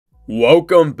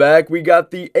Welcome back. We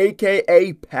got the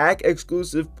AKA pack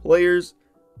exclusive players.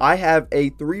 I have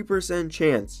a 3%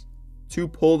 chance to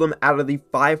pull them out of the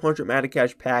 500 Madden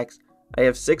Cash packs. I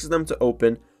have 6 of them to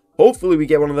open. Hopefully we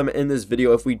get one of them in this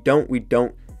video. If we don't, we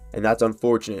don't, and that's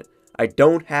unfortunate. I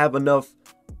don't have enough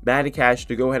Madden Cash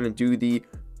to go ahead and do the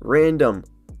random,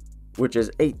 which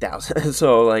is 8,000.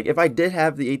 So like if I did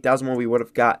have the 8,000 one, we would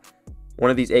have got one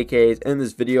of these AKAs in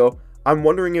this video. I'm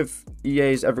wondering if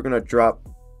EA is ever going to drop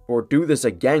or do this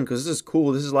again, because this is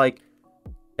cool. This is like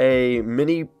a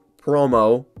mini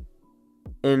promo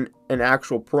in an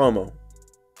actual promo.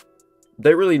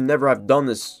 They really never have done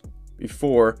this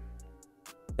before,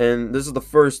 and this is the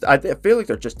first. I feel like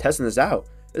they're just testing this out.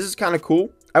 This is kind of cool.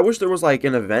 I wish there was like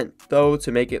an event though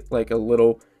to make it like a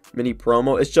little mini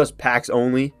promo. It's just packs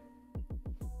only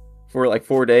for like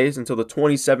 4 days until the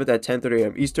 27th at 10:30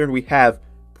 a.m. Eastern. We have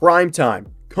Primetime,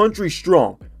 Country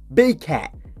Strong, Big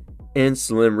Cat, and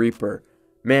Slim Reaper.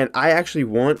 Man, I actually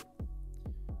want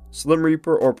Slim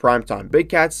Reaper or Primetime. Big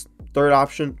Cat's third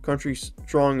option. Country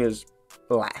Strong is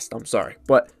the last. I'm sorry,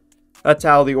 but that's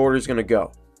how the order is going to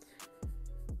go.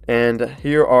 And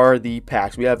here are the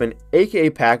packs. We have an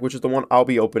AKA pack, which is the one I'll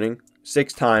be opening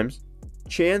 6 times.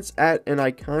 Chance at an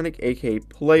iconic AKA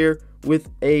player with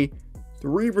a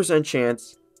 3%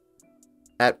 chance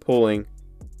at pulling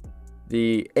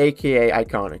the AKA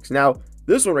Iconics. Now,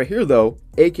 this one right here, though,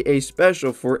 AKA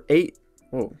special for 8.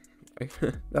 Oh,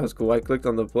 that was cool. I clicked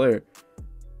on the player.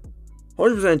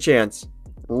 100% chance.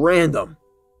 Random.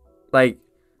 Like,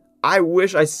 I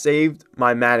wish I saved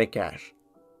my Madden Cash.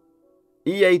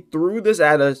 EA threw this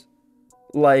at us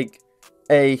like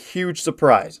a huge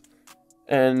surprise.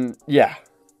 And, yeah.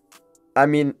 I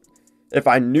mean, if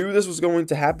I knew this was going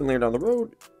to happen later down the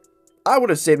road, I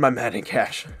would have saved my Madden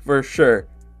Cash for sure.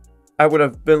 I would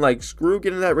have been like, screw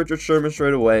getting that Richard Sherman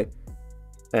straight away.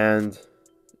 And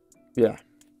yeah.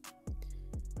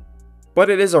 But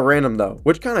it is a random though,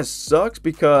 which kind of sucks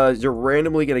because you're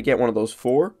randomly going to get one of those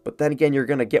 4. But then again, you're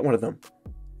going to get one of them.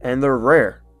 And they're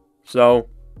rare. So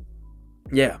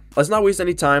yeah, let's not waste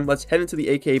any time. Let's head into the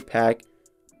AK pack.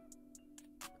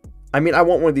 I mean, I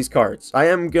want one of these cards. I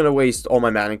am going to waste all my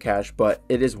Madden Cash, but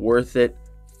it is worth it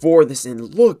for this.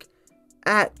 And look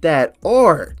at that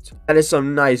art. That is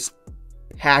some nice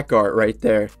hack art right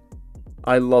there.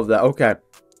 I love that. Okay,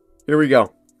 here we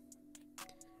go.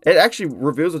 It actually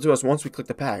reveals it to us once we click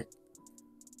the pack.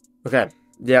 Okay,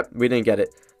 yep, we didn't get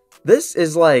it. This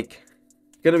is like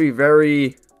gonna be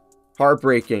very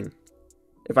heartbreaking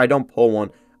if I don't pull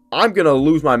one. I'm gonna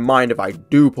lose my mind if I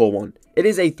do pull one. It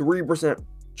is a 3%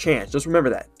 chance. Just remember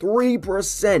that.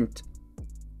 3%.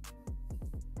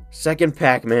 Second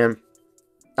pack, man.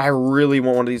 I really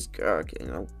want one of these. Okay,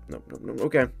 no.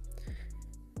 Okay.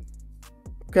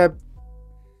 Okay.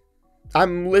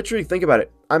 I'm literally, think about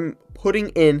it. I'm putting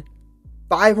in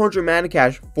 500 Madden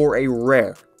Cash for a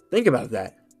rare. Think about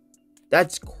that.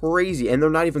 That's crazy. And they're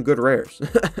not even good rares.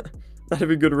 Not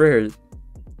even good rares.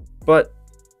 But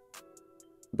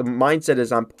the mindset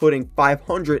is I'm putting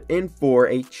 500 in for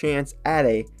a chance at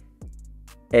a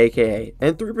AKA.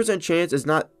 And 3% chance is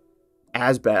not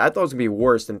as bad. I thought it was going to be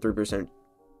worse than 3%.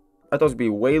 I thought it would be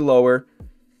way lower.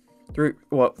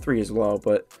 3 is low,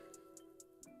 but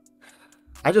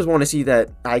I just want to see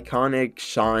that iconic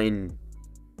shine.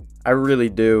 I really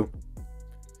do.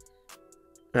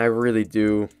 I really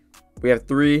do. We have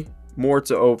 3 more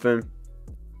to open.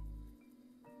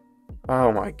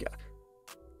 Oh my god.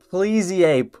 Please,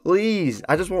 EA, please.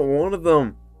 I just want one of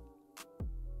them.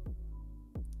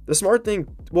 The smart thing,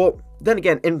 well, then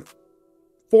again, in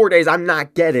 4 days, I'm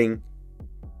not getting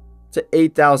to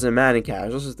 8,000 Madden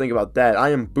Cash. Let's just think about that. I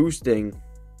am boosting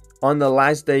on the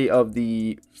last day of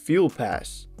the field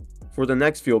pass for the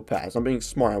next field pass. I'm being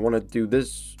smart. I want to do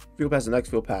this field pass, the next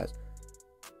field pass.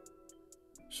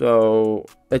 So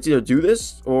it's either do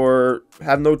this or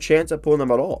have no chance at pulling them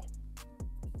at all.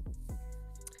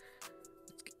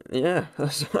 Yeah.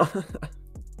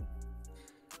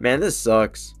 Man, this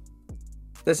sucks.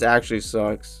 This actually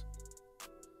sucks.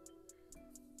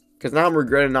 Because now I'm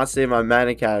regretting not saving my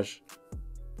Madden Cash.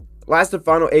 Last and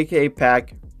final AKA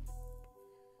pack.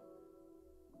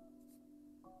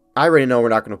 I already know we're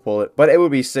not going to pull it. But it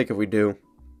would be sick if we do.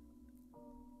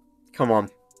 Come on.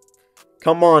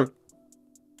 Come on.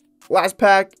 Last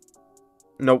pack.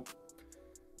 Nope.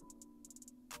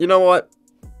 You know what?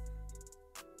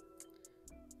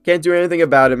 Can't do anything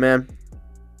about it, man.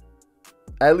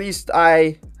 At least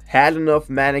I had enough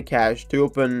Madden Cash to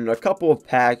open a couple of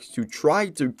packs to try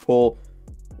to pull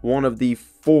one of the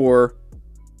 4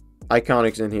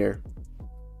 iconics in here.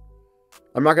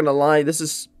 I'm not gonna lie, this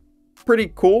is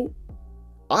pretty cool.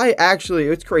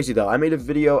 It's crazy though. I made a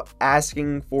video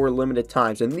asking for limited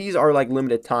times, and these are like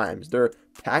limited times. They're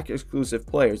pack exclusive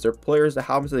players. They're players that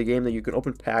hop into the game that you can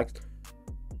open packs,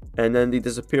 and then they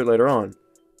disappear later on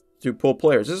to pull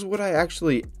players. This is what I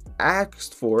actually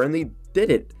asked for, and they did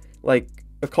it like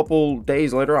a couple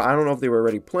days later. I don't know if they were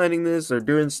already planning this or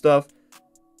doing stuff,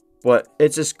 but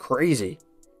it's just crazy.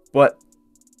 But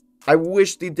I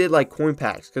wish they did like coin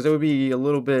packs, because it would be a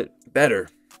little bit better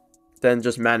than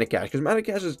just Madden Cash, because Madden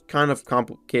Cash is kind of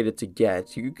complicated to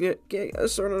get. You get a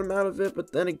certain amount of it,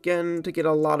 but then again, to get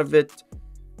a lot of it,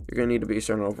 you're going to need to be a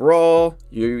certain overall.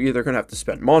 You're either going to have to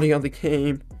spend money on the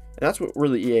game, and that's what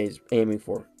really EA is aiming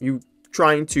for. You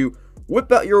trying to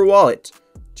whip out your wallet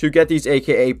to get these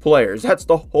AKA players. That's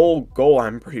the whole goal,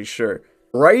 I'm pretty sure.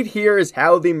 Right here is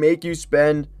how they make you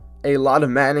spend a lot of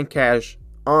Madden Cash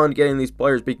on getting these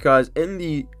players, because in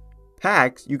the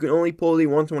packs you can only pull the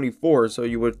 124, so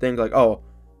you would think like, oh,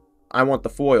 I want the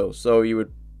foils, so you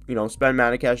would, you know, spend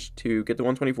Madden Cash to get the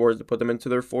 124s to put them into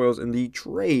their foils in the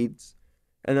trades.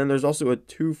 And then there's also a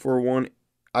 2-for-1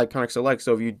 iconic select,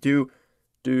 so if you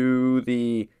do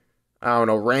the, I don't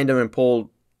know, random and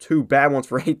pull 2 bad ones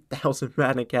for 8,000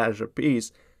 Madden Cash a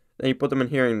piece, then you put them in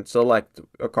here and select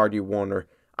a card you want, or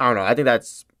I don't know. I think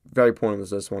that's very pointless,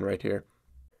 this one right here.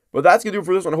 But that's going to do it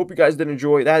for this one. I hope you guys did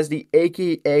enjoy. That is the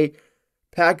AKA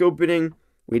pack opening.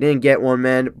 We didn't get one,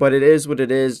 man, but it is what it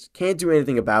is. Can't do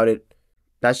anything about it.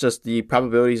 That's just the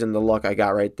probabilities and the luck I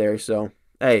got right there. So,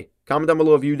 hey, comment down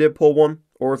below if you did pull one,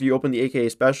 or if you opened the AKA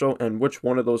special, and which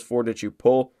one of those 4 did you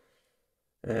pull.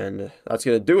 And that's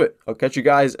going to do it. I'll catch you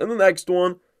guys in the next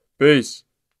one. Peace.